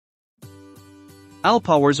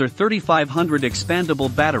ALLPOWERS R3500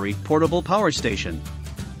 Expandable Battery Portable Power Station.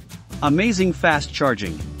 Amazing fast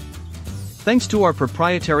charging. Thanks to our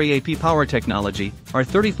proprietary AP power technology, our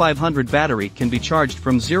 3500 battery can be charged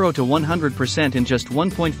from 0 to 100% in just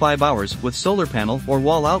 1.5 hours with solar panel or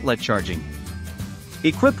wall outlet charging.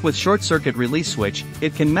 Equipped with short-circuit release switch,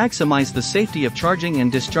 it can maximize the safety of charging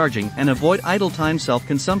and discharging and avoid idle time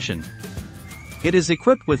self-consumption. It is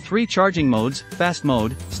equipped with 3 charging modes, fast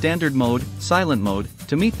mode, standard mode, silent mode,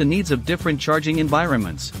 to meet the needs of different charging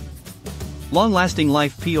environments. Long-lasting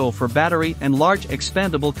LiFePO4 for battery and large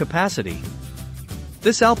expandable capacity.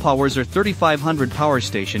 This ALLPOWERS R3500 power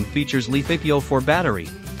station features LiFePO4 battery.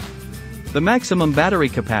 The maximum battery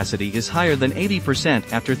capacity is higher than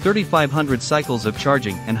 80% after 3500 cycles of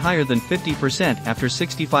charging and higher than 50% after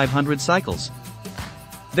 6500 cycles.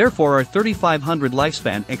 Therefore, our 3500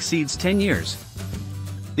 lifespan exceeds 10 years.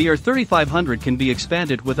 The R3500 can be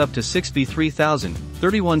expanded with up to 6 B3000,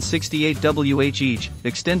 3168Wh each,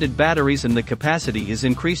 extended batteries, and the capacity is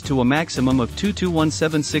increased to a maximum of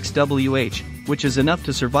 22176Wh, which is enough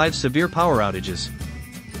to survive severe power outages.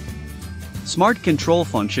 Smart control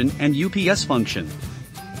function and UPS function.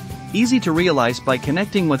 Easy to realize by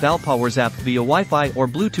connecting with ALLPOWERS app via Wi-Fi or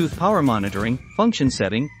Bluetooth power monitoring, function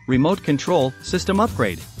setting, remote control, system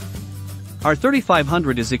upgrade. Our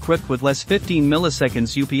 3500 is equipped with less 15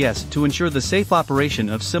 milliseconds UPS to ensure the safe operation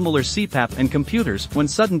of similar CPAP and computers when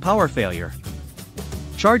sudden power failure.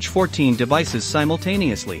 Charge 14 devices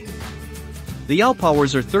simultaneously. The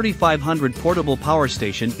ALLPOWERS R3500 portable power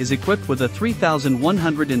station is equipped with a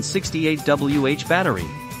 3168Wh battery.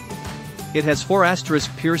 It has 4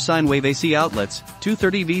 pure sine wave AC outlets,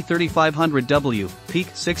 230V 3500W, peak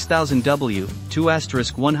 6000W, 2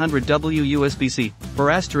 100W USB-C, 4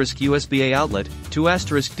 USB-A outlet, 2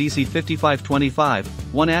 DC 5525,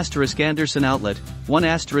 1 Anderson outlet,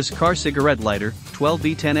 1 car cigarette lighter,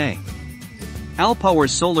 12V10A.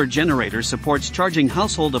 ALLPOWERS solar generator supports charging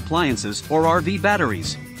household appliances or RV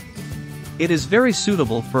batteries. It is very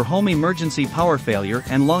suitable for home emergency power failure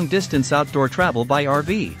and long-distance outdoor travel by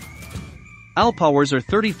RV. ALLPOWERS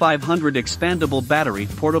R3500 Expandable Battery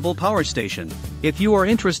Portable Power Station. If you are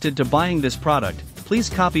interested to buying this product, please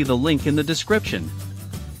copy the link in the description.